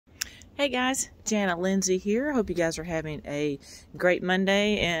Hey guys, Janet Lindsay here. I hope you guys are having a great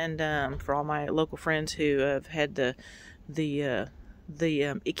Monday, and for all my local friends who have had the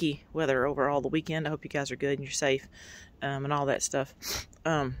icky weather over all the weekend, I hope you guys are good and you're safe, and all that stuff.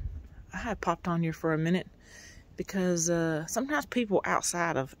 I had popped on here for a minute because sometimes people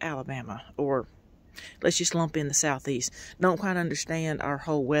outside of Alabama, or let's just lump in the Southeast, don't quite understand our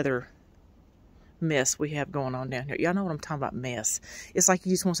whole weather mess we have going on down here. Y'all know what I'm talking about, mess. It's like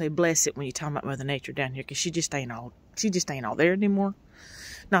you just want to say bless it when you're talking about Mother Nature down here, because she just ain't all there anymore.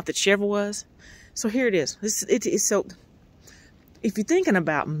 Not that she ever was. So here it is. So if you're thinking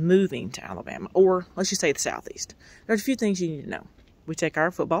about moving to Alabama, or let's just say the Southeast, there's a few things you need to know. We take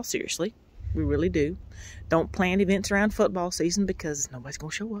our football seriously. We really do. Don't plan events around football season because nobody's going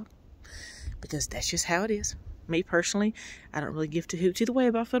to show up. Because that's just how it is. Me personally, I don't really give two hoots either way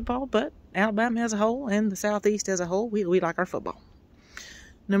about football, but Alabama as a whole and the Southeast as a whole, we like our football.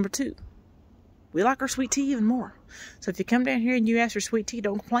 Number two, we like our sweet tea even more. So if you come down here and you ask for sweet tea,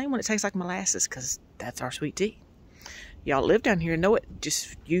 don't complain when it tastes like molasses, because that's our sweet tea. Y'all live down here and know it.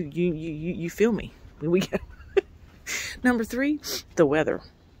 Just you feel me. Number three, the weather.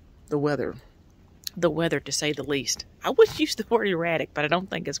 The weather, to say the least. I would use the word erratic, but I don't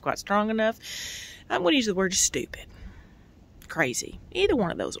think it's quite strong enough. I'm going to use the word stupid. Crazy. Either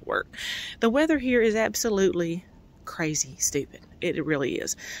one of those will work. The weather here is absolutely crazy stupid. It really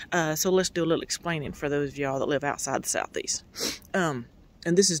is. So let's do a little explaining for those of y'all that live outside the Southeast. And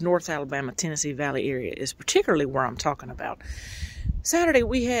this is North Alabama, Tennessee Valley area is particularly where I'm talking about. Saturday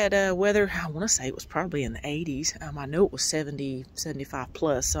we had weather, I want to say it was probably in the 80s. I know it was 70, 75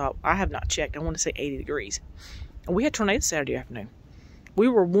 plus, so I have not checked. I want to say 80 degrees. We had tornadoes Saturday afternoon. We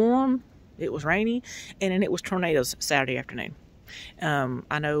were warm, it was rainy, and then it was tornadoes Saturday afternoon.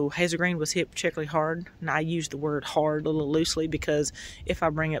 I know Hazel Green was hit particularly hard, and I use the word hard a little loosely because if I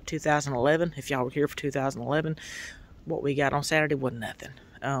bring up 2011, if y'all were here for 2011, what we got on Saturday wasn't nothing.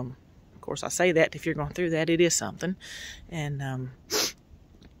 Of course, I say that if you're going through that, it is something. And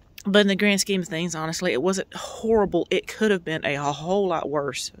but in the grand scheme of things, honestly, it wasn't horrible. It could have been a whole lot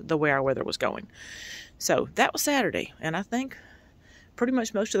worse the way our weather was going. So that was Saturday, and I think pretty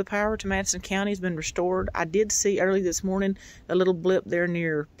much most of the power to Madison County has been restored. I did see early this morning a little blip there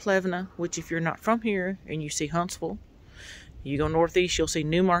near Plevna, which if you're not from here and you see Huntsville, you go northeast, you'll see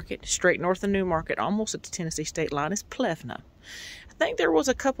Newmarket. Straight north of Newmarket, almost at the Tennessee state line, is Plevna. I think there was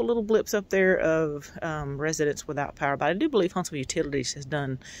a couple little blips up there of residents without power, but I do believe Huntsville Utilities has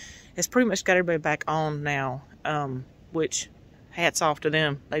pretty much got everybody back on now, which hats off to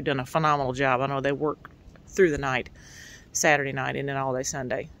them. They've done a phenomenal job. I know they worked through the night, Saturday night, and then all day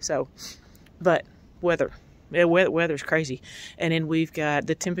Sunday. So, but weather's crazy. And then we've got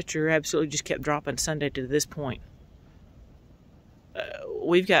the temperature absolutely just kept dropping Sunday to this point.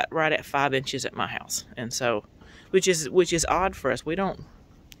 We've got right at 5 inches at my house, and so which is odd for us. We don't.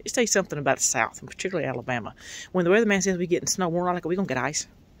 It says something about the South, and particularly Alabama. When the weatherman says we getting snow, we're not like we gonna get ice,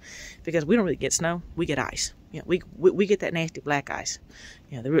 because we don't really get snow. We get ice. You know, we get that nasty black ice.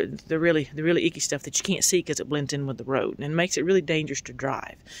 You know, the really icky stuff that you can't see because it blends in with the road and makes it really dangerous to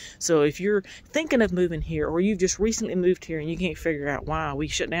drive. So if you're thinking of moving here, or you've just recently moved here and you can't figure out why we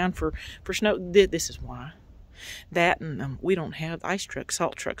shut down for snow, this is why. That, and we don't have ice trucks,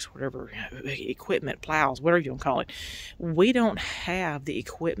 salt trucks, whatever, equipment, plows, whatever you want to call it. We don't have the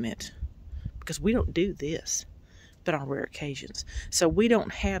equipment because we don't do this, but on rare occasions. So we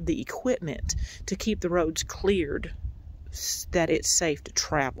don't have the equipment to keep the roads cleared that it's safe to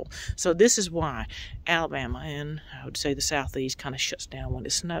travel. So this is why Alabama, and I would say the Southeast, kind of shuts down when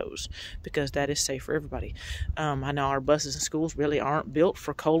it snows, because that is safe for everybody. I know our buses and schools really aren't built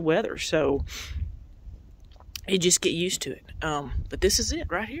for cold weather, so you just get used to it. But this is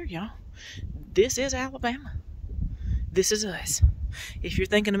it right here, y'all. This is Alabama. This is us. If you're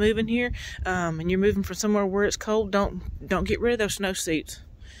thinking of moving here, and you're moving from somewhere where it's cold, don't get rid of those snow suits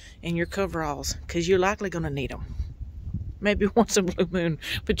and your coveralls, because you're likely going to need them. Maybe once a blue moon,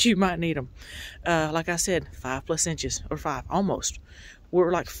 but you might need them. Like I said, 5+ inches, or 5, almost.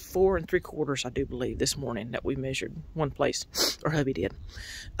 We're like 4 3/4, I do believe, this morning that we measured one place, or hubby did.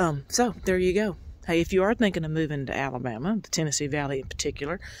 So there you go. Hey, if you are thinking of moving to Alabama, the Tennessee Valley in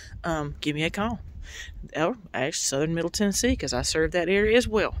particular, give me a call. Or actually, Southern Middle Tennessee, because I serve that area as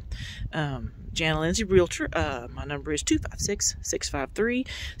well. Janet Lindsay, Realtor. My number is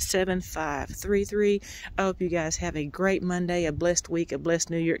 256-653-7533. I hope you guys have a great Monday, a blessed week, a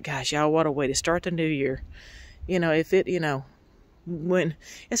blessed New Year. Gosh, y'all, what a way to start the new year. You know, when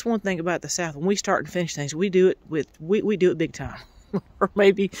that's one thing about the South. When we start and finish things, we do it we do it big time. Or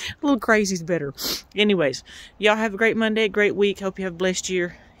maybe a little crazy is better. Anyways, y'all have a great Monday, great week. Hope you have a blessed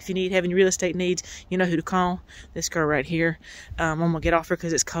year. If you need having real estate needs, you know who to call. This girl right here. I'm going to get off her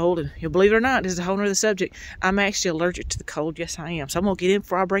because it's cold. And you'll believe it or not, this is a whole nother subject. I'm actually allergic to the cold. Yes, I am. So I'm going to get in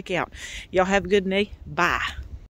before I break out. Y'all have a good day. Bye.